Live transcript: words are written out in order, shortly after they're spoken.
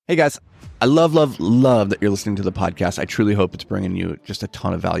Hey guys, I love that you're listening to the podcast. I truly hope it's bringing you just a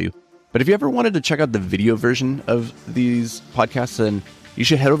ton of value. But if you ever wanted to check out the video version of these podcasts, then you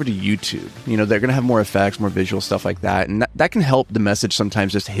should head over to YouTube. You know, they're going to have more effects, more visual stuff like that. And that can help the message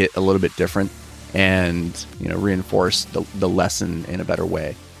sometimes just hit a little bit different and, you know, reinforce the lesson in a better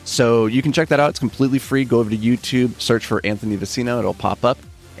way. So you can check that out. It's completely free. Go over to YouTube, search for Anthony Vicino. It'll pop up.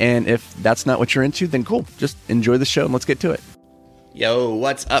 And if that's not what you're into, then cool. Just enjoy the show and let's get to it. Yo,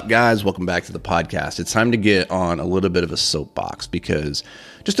 what's up, guys? Welcome back to the podcast. It's time to get on a little bit of a soapbox because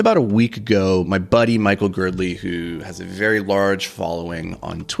just about a week ago, my buddy Michael Girdley, who has a very large following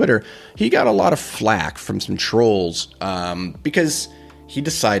on Twitter, he got a lot of flack from some trolls because he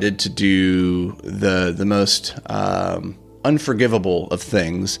decided to do the most unforgivable of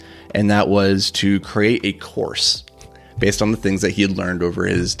things, and that was to create a course based on the things that he had learned over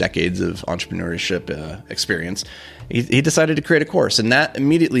his decades of entrepreneurship experience. He decided to create a course, and that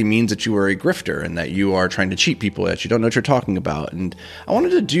immediately means that you are a grifter and that you are trying to cheat people, that you don't know what you're talking about. And I wanted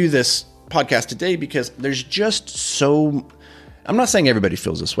to do this podcast today because there's just so... I'm not saying everybody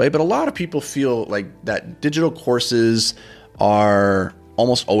feels this way, but a lot of people feel like that digital courses are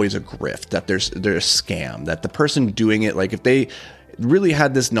almost always a grift, that they're a scam, that the person doing it, like if they really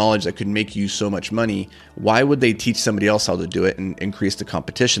had this knowledge that could make you so much money, why would they teach somebody else how to do it and increase the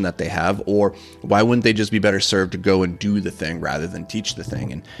competition that they have? Or why wouldn't they just be better served to go and do the thing rather than teach the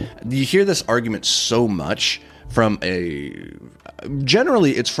thing? And you hear this argument so much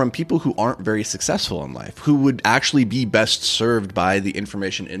generally it's from people who aren't very successful in life, who would actually be best served by the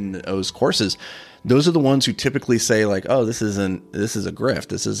information in those courses. Those are the ones who typically say like, oh, this is a grift,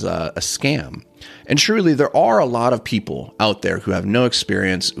 this is a scam. And truly, there are a lot of people out there who have no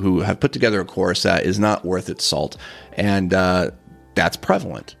experience, who have put together a course that is not worth its salt. And that's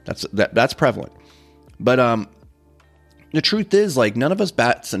prevalent. That's prevalent. But the truth is, like, none of us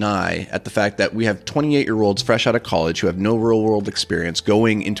bats an eye at the fact that we have 28-year-olds fresh out of college who have no real-world experience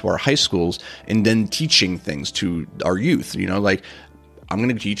going into our high schools and then teaching things to our youth. You know, like, I'm going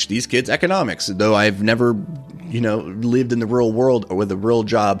to teach these kids economics, though I've never, lived in the real world or with a real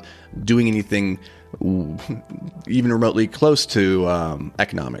job doing anything even remotely close to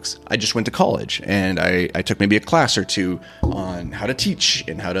economics. I just went to college and I took maybe a class or two on how to teach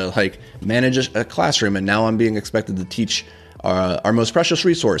and how to manage a classroom. And now I'm being expected to teach our most precious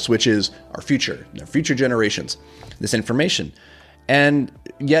resource, which is our future generations, this information. And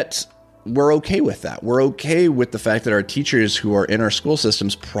yet we're okay with that. We're okay with the fact that our teachers who are in our school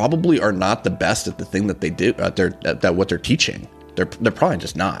systems probably are not the best at the thing that they do at what they're teaching. They're probably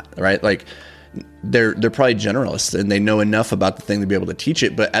just not, right? Like they're probably generalists and they know enough about the thing to be able to teach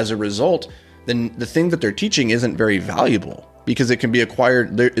it. But as a result, then the thing that they're teaching isn't very valuable because it can be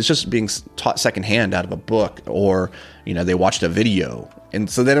acquired. It's just being taught secondhand out of a book, or, they watched a video. And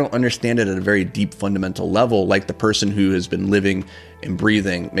so they don't understand it at a very deep fundamental level, like the person who has been living and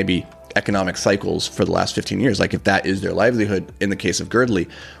breathing maybe economic cycles for the last 15 years. Like if that is their livelihood in the case of Girdley,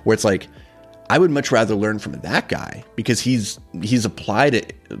 where it's like, I would much rather learn from that guy because he's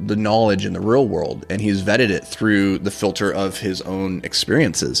applied the knowledge in the real world and he's vetted it through the filter of his own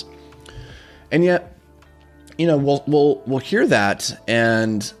experiences. And yet, we'll hear that,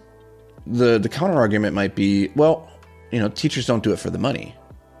 and the counter argument might be, well, teachers don't do it for the money.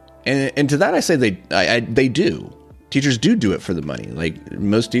 And to that I say they do. Teachers do it for the money. Like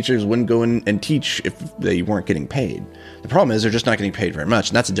most teachers wouldn't go in and teach if they weren't getting paid. The problem is they're just not getting paid very much.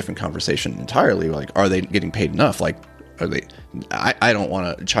 And that's a different conversation entirely. Like, are they getting paid enough? Like, are they, I don't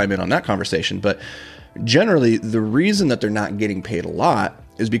want to chime in on that conversation, but generally the reason that they're not getting paid a lot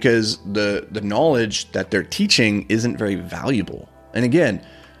is because the knowledge that they're teaching isn't very valuable. And again,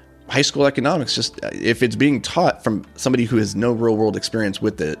 high school economics, just if it's being taught from somebody who has no real world experience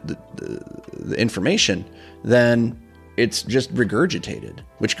with the information, then it's just regurgitated,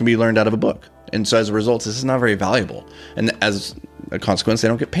 which can be learned out of a book. And so as a result, this is not very valuable. And as a consequence, they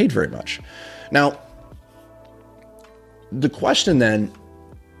don't get paid very much. Now, the question then,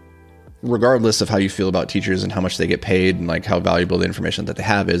 regardless of how you feel about teachers and how much they get paid and like how valuable the information that they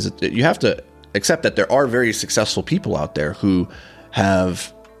have is, you have to accept that there are very successful people out there who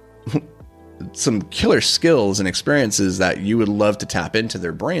have some killer skills and experiences that you would love to tap into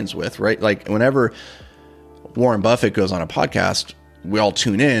their brains with, right? Like whenever Warren Buffett goes on a podcast, we all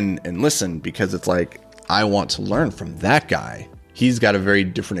tune in and listen because it's like, I want to learn from that guy. He's got a very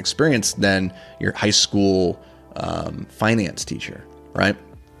different experience than your high school finance teacher, right?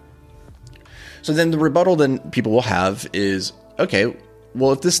 So then the rebuttal then people will have is, okay,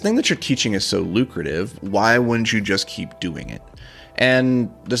 well, if this thing that you're teaching is so lucrative, why wouldn't you just keep doing it?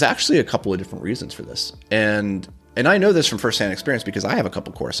 And there's actually a couple of different reasons for this. And and I know this from firsthand experience because I have a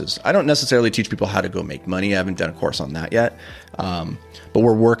couple courses. I don't necessarily teach people how to go make money. I haven't done a course on that yet. But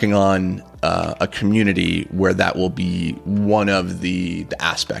we're working on a community where that will be one of the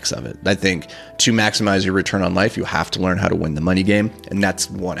aspects of it. I think to maximize your return on life, you have to learn how to win the money game. And that's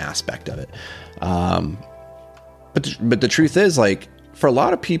one aspect of it. But the truth is, like, for a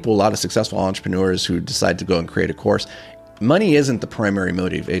lot of people, a lot of successful entrepreneurs who decide to go and create a course, money isn't the primary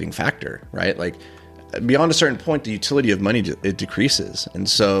motivating factor, right? Like, beyond a certain point, the utility of money, it decreases. And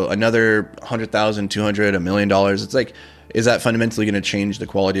so another 100,000, 200, $1 million, it's like, is that fundamentally going to change the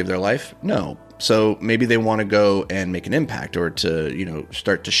quality of their life? No. So maybe they want to go and make an impact, or to, you know,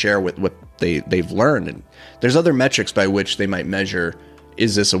 start to share with what they've learned. And there's other metrics by which they might measure,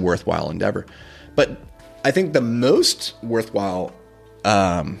 is this a worthwhile endeavor? But I think the most worthwhile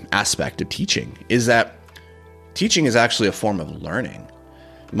aspect of teaching is that teaching is actually a form of learning.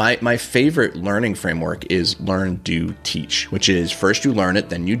 My favorite learning framework is learn, do, teach, which is first you learn it,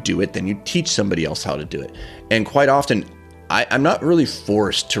 then you do it, then you teach somebody else how to do it. And quite often, I'm not really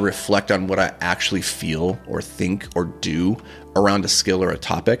forced to reflect on what I actually feel or think or do around a skill or a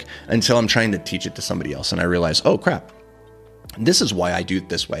topic until I'm trying to teach it to somebody else. And I realize, oh crap, this is why I do it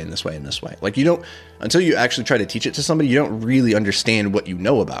this way and this way and this way. Like, until you actually try to teach it to somebody, you don't really understand what you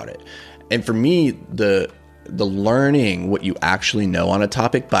know about it. And for me, the learning what you actually know on a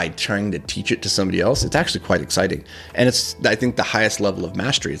topic by trying to teach it to somebody else, it's actually quite exciting. And it's, I think, the highest level of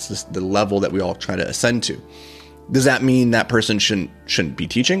mastery. It's the level that we all try to ascend to. Does that mean that person shouldn't be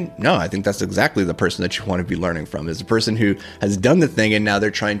teaching? No, I think that's exactly the person that you want to be learning from, is the person who has done the thing and now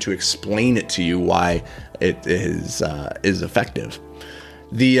they're trying to explain it to you why it is effective.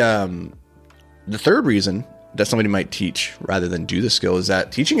 The third reason that somebody might teach rather than do the skill is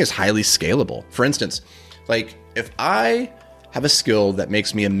that teaching is highly scalable. For instance, like, if I have a skill that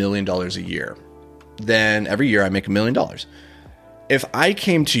makes me $1 million a year, then every year I make $1 million. If I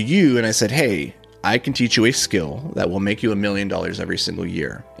came to you and I said, hey, I can teach you a skill that will make you $1 million every single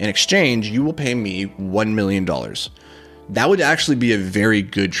year. In exchange, you will pay me $1 million. That would actually be a very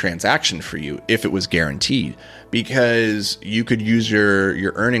good transaction for you if it was guaranteed, because you could use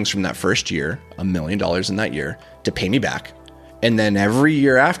your earnings from that first year, $1 million in that year, to pay me back. And then every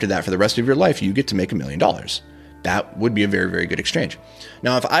year after that, for the rest of your life, you get to make $1 million. That would be a very, very good exchange.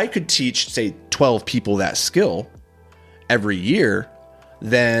 Now, if I could teach, say, 12 people that skill every year,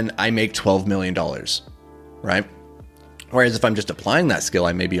 then I make $12 million, right? Whereas if I'm just applying that skill,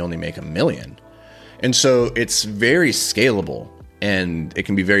 I maybe only make $1 million. And so it's very scalable, and it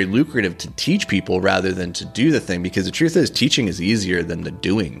can be very lucrative to teach people rather than to do the thing, because the truth is, teaching is easier than the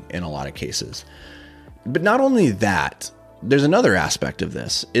doing in a lot of cases. But not only that, there's another aspect of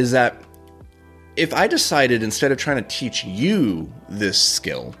this, is that if I decided, instead of trying to teach you this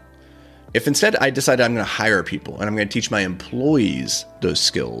skill, if instead I decided I'm going to hire people and I'm going to teach my employees those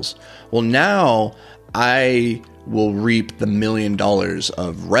skills, well, now I will reap the $1 million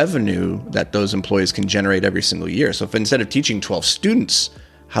of revenue that those employees can generate every single year. So if instead of teaching 12 students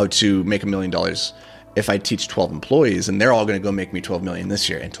how to make $1 million, if I teach 12 employees, and they're all going to go make me 12 million this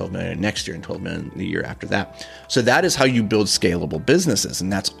year and 12 million next year and 12 million the year after that. So that is how you build scalable businesses.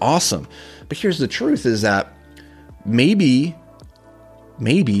 And that's awesome. But here's the truth, is that maybe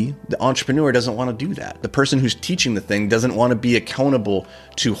the entrepreneur doesn't want to do that. The person who's teaching the thing doesn't want to be accountable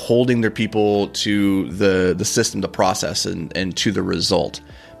to holding their people to the system, the process, and to the result.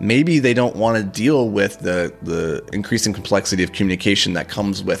 Maybe they don't want to deal with the increasing complexity of communication that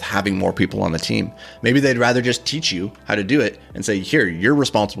comes with having more people on the team. Maybe they'd rather just teach you how to do it and say, here, you're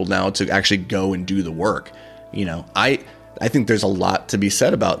responsible now to actually go and do the work. You know, I think there's a lot to be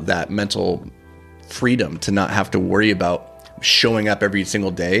said about that mental freedom to not have to worry about showing up every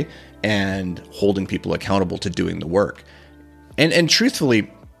single day and holding people accountable to doing the work. And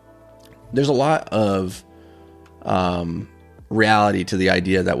truthfully, there's a lot of reality to the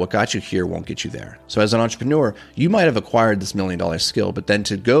idea that what got you here won't get you there. So as an entrepreneur, you might have acquired this $1 million skill, but then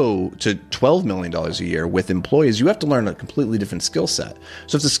to go to $12 million a year with employees, you have to learn a completely different skill set.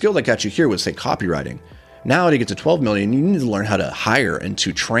 So if the skill that got you here was, say, copywriting, now to get to 12 million, you need to learn how to hire and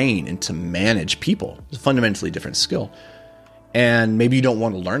to train and to manage people. It's a fundamentally different skill. And maybe you don't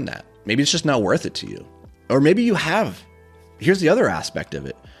want to learn that. Maybe it's just not worth it to you. Or maybe you have. Here's the other aspect of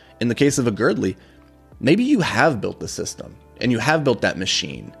it. In the case of a Girdley, maybe you have built the system and you have built that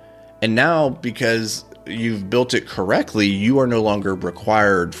machine. And now, because you've built it correctly, you are no longer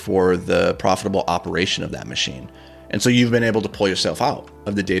required for the profitable operation of that machine. And so you've been able to pull yourself out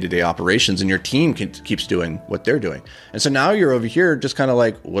of the day-to-day operations, and your team keeps doing what they're doing. And so now you're over here just kind of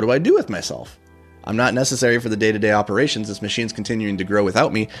like, what do I do with myself? I'm not necessary for the day-to-day operations. This machine's continuing to grow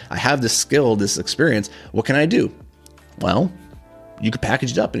without me. I have this skill, this experience. What can I do? Well, you could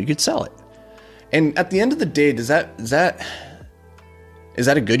package it up and you could sell it. And at the end of the day, is that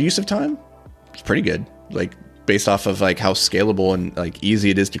a good use of time? It's pretty good. Like, based off of like how scalable and like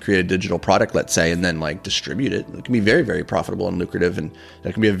easy it is to create a digital product, let's say, and then like distribute it. It can be very, very profitable and lucrative, and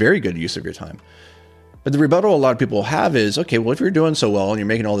that can be a very good use of your time. But the rebuttal a lot of people have is, okay, well, if you're doing so well and you're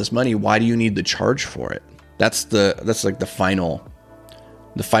making all this money, why do you need to charge for it? That's like the final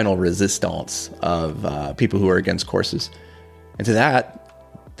resistance of people who are against courses. And to that,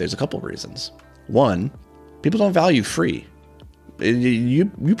 there's a couple of reasons. One, people don't value free. You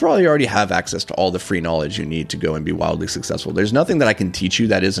probably already have access to all the free knowledge you need to go and be wildly successful. There's nothing that I can teach you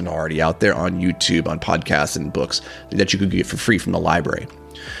that isn't already out there on YouTube, on podcasts and books that you could get for free from the library.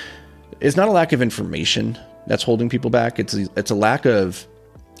 It's not a lack of information that's holding people back. It's a lack of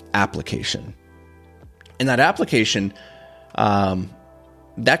application. And that application,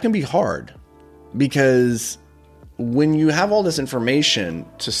 that can be hard, because when you have all this information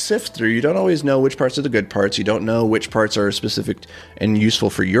to sift through, you don't always know which parts are the good parts. You don't know which parts are specific and useful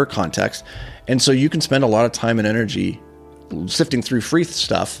for your context. And so you can spend a lot of time and energy sifting through free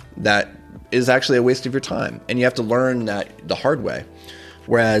stuff that is actually a waste of your time. And you have to learn that the hard way.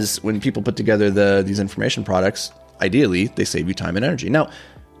 Whereas when people put together these information products, ideally, they save you time and energy. Now,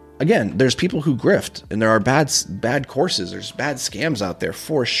 again, there's people who grift, and there are bad courses. There's bad scams out there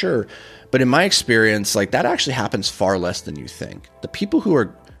for sure. But in my experience, like, that actually happens far less than you think. The people who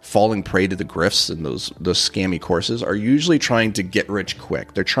are falling prey to the grifts and those scammy courses are usually trying to get rich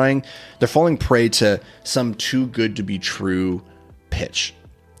quick. They're falling prey to some too good to be true pitch.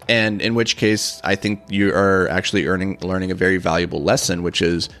 And in which case, I think you are actually learning a very valuable lesson, which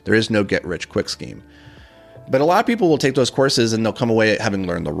is there is no get rich quick scheme. But a lot of people will take those courses and they'll come away having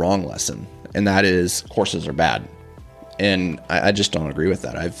learned the wrong lesson. And that is, courses are bad. And I just don't agree with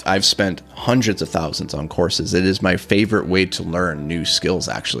that. I've spent hundreds of thousands on courses. It is my favorite way to learn new skills,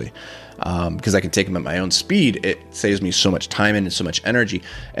 actually, because I can take them at my own speed. It saves me so much time and so much energy.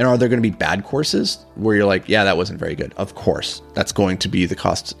 And are there going to be bad courses where you're like, yeah, that wasn't very good? Of course, that's going to be the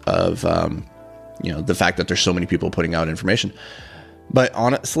cost of the fact that there's so many people putting out information. But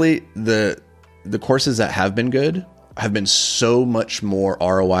honestly, the courses that have been good have been so much more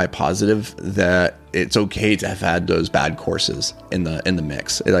ROI positive that it's okay to have had those bad courses in the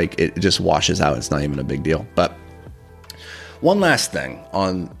mix. It just washes out. It's not even a big deal. But one last thing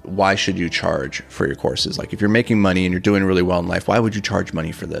on why should you charge for your courses? Like, if you're making money and you're doing really well in life, why would you charge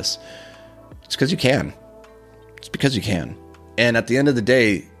money for this? It's because you can. It's because you can. And at the end of the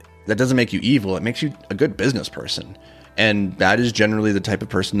day, that doesn't make you evil. It makes you a good business person. And that is generally the type of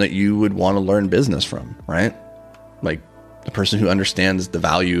person that you would want to learn business from, right? Like, the person who understands the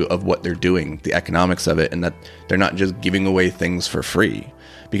value of what they're doing, the economics of it, and that they're not just giving away things for free.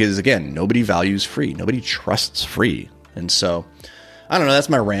 Because again, nobody values free. Nobody trusts free. And so, I don't know, that's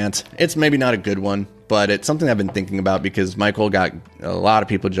my rant. It's maybe not a good one, but it's something I've been thinking about because Michael got a lot of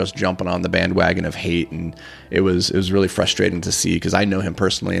people just jumping on the bandwagon of hate, and it was really frustrating to see, because I know him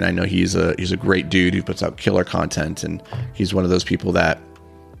personally, and I know he's a great dude who puts out killer content, and he's one of those people that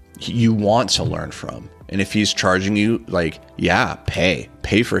you want to learn from. And if he's charging you, like, yeah, pay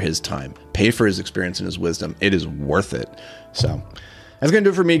for his time, pay for his experience and his wisdom. It is worth it. So that's going to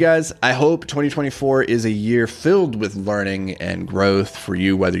do it for me, guys. I hope 2024 is a year filled with learning and growth for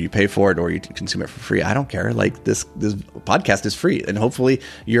you, whether you pay for it or you consume it for free. I don't care. Like, this podcast is free, and hopefully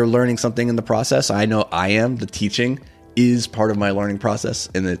you're learning something in the process. I know I am. The teaching is part of my learning process,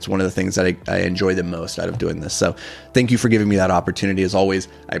 and it's one of the things that I enjoy the most out of doing this. So thank you for giving me that opportunity. As always,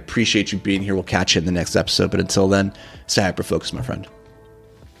 I appreciate you being here. We'll catch you in the next episode, but until then, stay hyper-focused, my friend.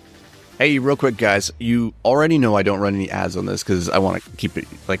 Hey, real quick, guys, you already know I don't run any ads on this because I want to keep it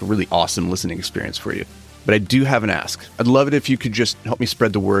like a really awesome listening experience for you. But I do have an ask. I'd love it if you could just help me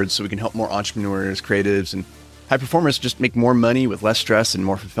spread the word so we can help more entrepreneurs, creatives, and high performers just make more money with less stress and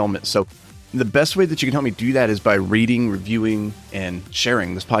more fulfillment. So the best way that you can help me do that is by reading, reviewing, and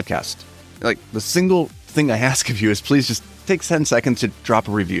sharing this podcast. Like, the single thing I ask of you is please just take 10 seconds to drop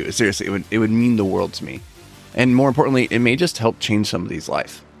a review. Seriously, it would mean the world to me. And more importantly, it may just help change somebody's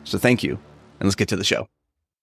life. So thank you, and let's get to the show.